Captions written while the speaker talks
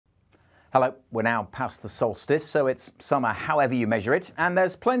Hello, we're now past the solstice, so it's summer however you measure it, and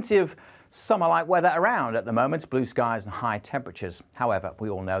there's plenty of summer-like weather around at the moment, blue skies and high temperatures. However, we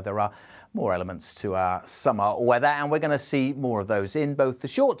all know there are more elements to our summer weather, and we're going to see more of those in both the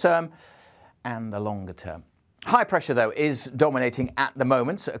short term and the longer term. High pressure, though, is dominating at the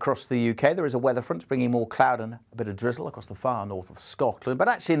moment across the UK. There is a weather front bringing more cloud and a bit of drizzle across the far north of Scotland. But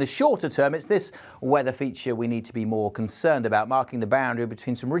actually, in the shorter term, it's this weather feature we need to be more concerned about, marking the boundary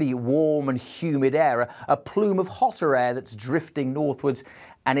between some really warm and humid air, a plume of hotter air that's drifting northwards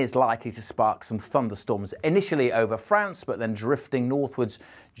and is likely to spark some thunderstorms, initially over France, but then drifting northwards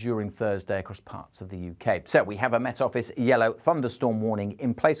during Thursday across parts of the UK. So we have a Met Office yellow thunderstorm warning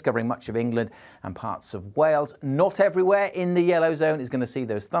in place covering much of England and parts of Wales. Not everywhere in the yellow zone is going to see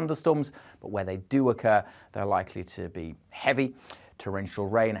those thunderstorms, but where they do occur, they're likely to be heavy, torrential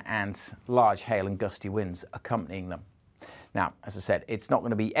rain and large hail and gusty winds accompanying them. Now, as I said, it's not going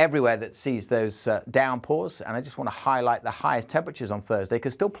to be everywhere that sees those downpours, and I just want to highlight the highest temperatures on Thursday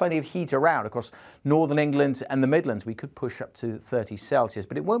because still plenty of heat around across northern England and the Midlands. We could push up to 30 Celsius,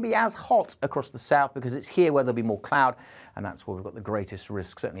 but it won't be as hot across the south because it's here where there'll be more cloud, and that's where we've got the greatest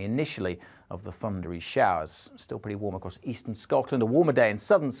risk, certainly initially, of the thundery showers. Still pretty warm across eastern Scotland, a warmer day in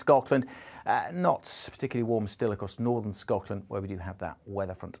southern Scotland, not particularly warm still across northern Scotland where we do have that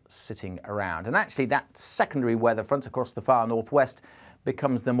weather front sitting around. And actually that secondary weather front across the far northwest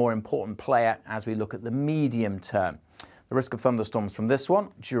becomes the more important player as we look at the medium term. The risk of thunderstorms from this one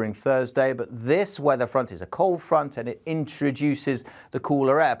during Thursday, but this weather front is a cold front and it introduces the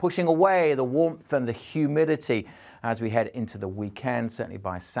cooler air, pushing away the warmth and the humidity as we head into the weekend. Certainly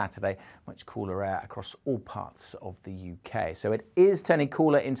by Saturday, much cooler air across all parts of the UK. So it is turning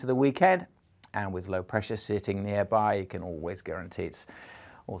cooler into the weekend, and with low pressure sitting nearby, you can always guarantee it's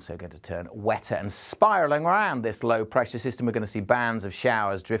also going to turn wetter and spiralling around this low pressure system. We're going to see bands of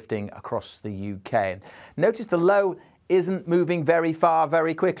showers drifting across the UK. And notice the low isn't moving very far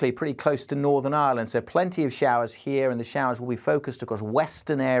very quickly, pretty close to Northern Ireland. So plenty of showers here, and the showers will be focused across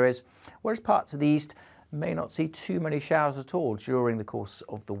western areas, whereas parts of the east may not see too many showers at all during the course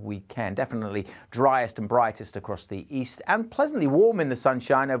of the weekend. Definitely driest and brightest across the east, and pleasantly warm in the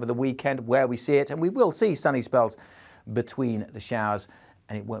sunshine over the weekend where we see it. And we will see sunny spells between the showers,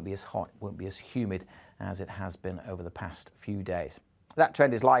 and it won't be as hot, it won't be as humid as it has been over the past few days. That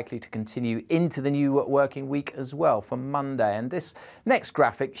trend is likely to continue into the new working week as well for Monday. And this next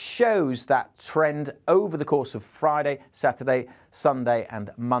graphic shows that trend over the course of Friday, Saturday, Sunday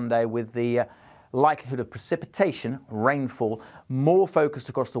and Monday, with the likelihood of precipitation, rainfall, more focused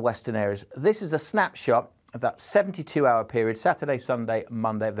across the western areas. This is a snapshot of that 72-hour period, Saturday, Sunday,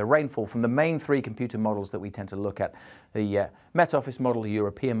 Monday, of the rainfall from the main three computer models that we tend to look at, the Met Office model, the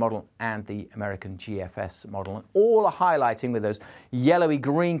European model, and the American GFS model. And all are highlighting with those yellowy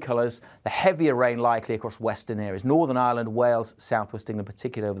green colours the heavier rain likely across western areas, Northern Ireland, Wales, southwest England,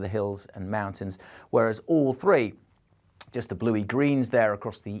 particularly over the hills and mountains, whereas all three, just the bluey greens there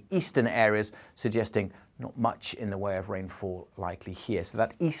across the eastern areas, suggesting not much in the way of rainfall likely here. So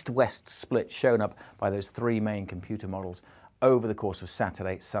that east-west split shown up by those three main computer models over the course of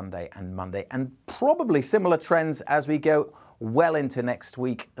Saturday, Sunday and Monday, and probably similar trends as we go well into next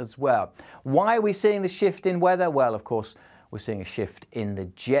week as well. Why are we seeing the shift in weather? Well, of course, we're seeing a shift in the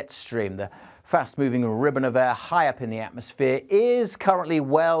jet stream. The fast-moving ribbon of air high up in the atmosphere is currently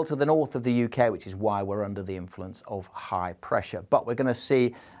well to the north of the UK, which is why we're under the influence of high pressure. But we're going to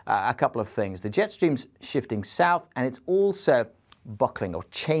see a couple of things. The jet stream's shifting south, and it's also buckling or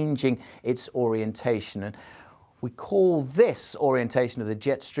changing its orientation. And we call this orientation of the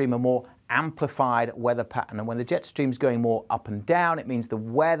jet stream a more amplified weather pattern. And when the jet stream's going more up and down, it means the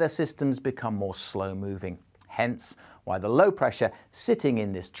weather systems become more slow-moving. Hence why the low pressure sitting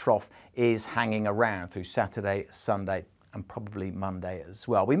in this trough is hanging around through Saturday, Sunday and probably Monday as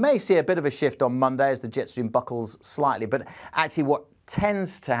well. We may see a bit of a shift on Monday as the jet stream buckles slightly, but actually what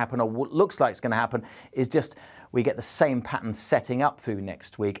tends to happen, or what looks like it's going to happen, is just we get the same pattern setting up through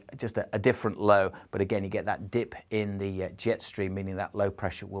next week, just a different low. But again, you get that dip in the jet stream, meaning that low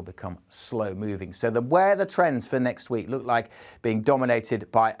pressure will become slow moving. So the weather trends for next week look like being dominated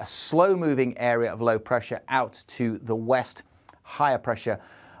by a slow moving area of low pressure out to the west, higher pressure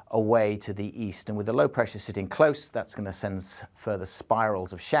away to the east. And with the low pressure sitting close, that's going to send further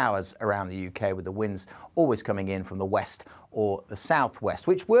spirals of showers around the UK, with the winds always coming in from the west or the southwest,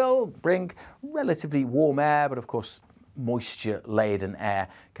 which will bring relatively warm air, but of course moisture laden air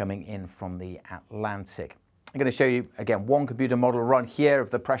coming in from the Atlantic. I'm going to show you, again, one computer model run here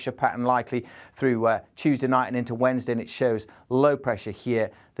of the pressure pattern likely through Tuesday night and into Wednesday, and it shows low pressure here,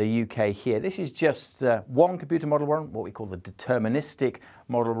 the UK here. This is just one computer model run, what we call the deterministic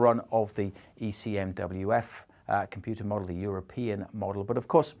model run of the ECMWF computer model, the European model. But of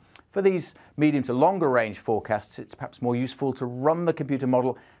course, for these medium to longer range forecasts, it's perhaps more useful to run the computer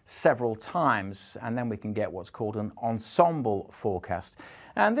model several times, and then we can get what's called an ensemble forecast.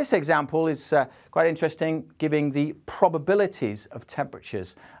 And this example is quite interesting, giving the probabilities of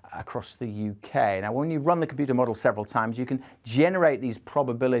temperatures across the UK. Now, when you run the computer model several times, you can generate these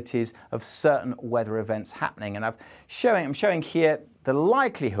probabilities of certain weather events happening. And I'm showing here the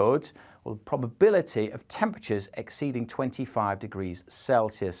likelihood or probability of temperatures exceeding 25 degrees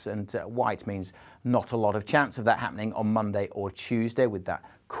Celsius. And white means not a lot of chance of that happening on Monday or Tuesday with that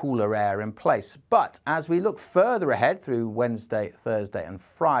cooler air in place. But as we look further ahead through Wednesday, Thursday and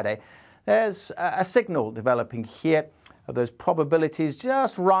Friday, there's a signal developing here of those probabilities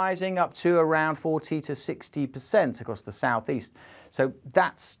just rising up to around 40 to 60% across the southeast. So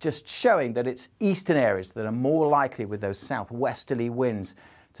that's just showing that it's eastern areas that are more likely with those southwesterly winds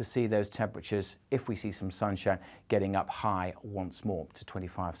to see those temperatures, if we see some sunshine, getting up high once more to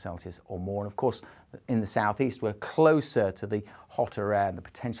 25 Celsius or more. And of course, in the southeast, we're closer to the hotter air and the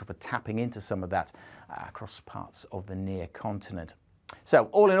potential for tapping into some of that across parts of the near continent. So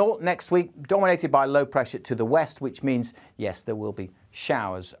all in all, next week dominated by low pressure to the west, which means, yes, there will be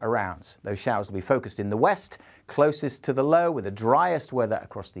showers around. Those showers will be focused in the west, closest to the low, with the driest weather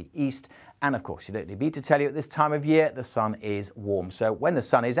across the east. And of course, you don't need me to tell you at this time of year, the sun is warm. So when the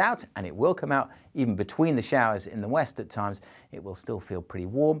sun is out, and it will come out even between the showers in the west at times, it will still feel pretty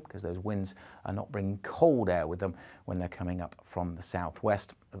warm because those winds are not bringing cold air with them when they're coming up from the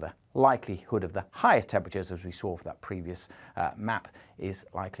southwest. The likelihood of the highest temperatures, as we saw for that previous map, is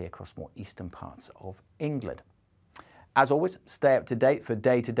likely across more eastern parts of England. As always, stay up to date for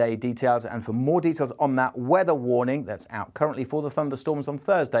day-to-day details, and for more details on that weather warning that's out currently for the thunderstorms on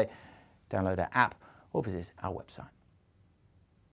Thursday, download our app or visit our website.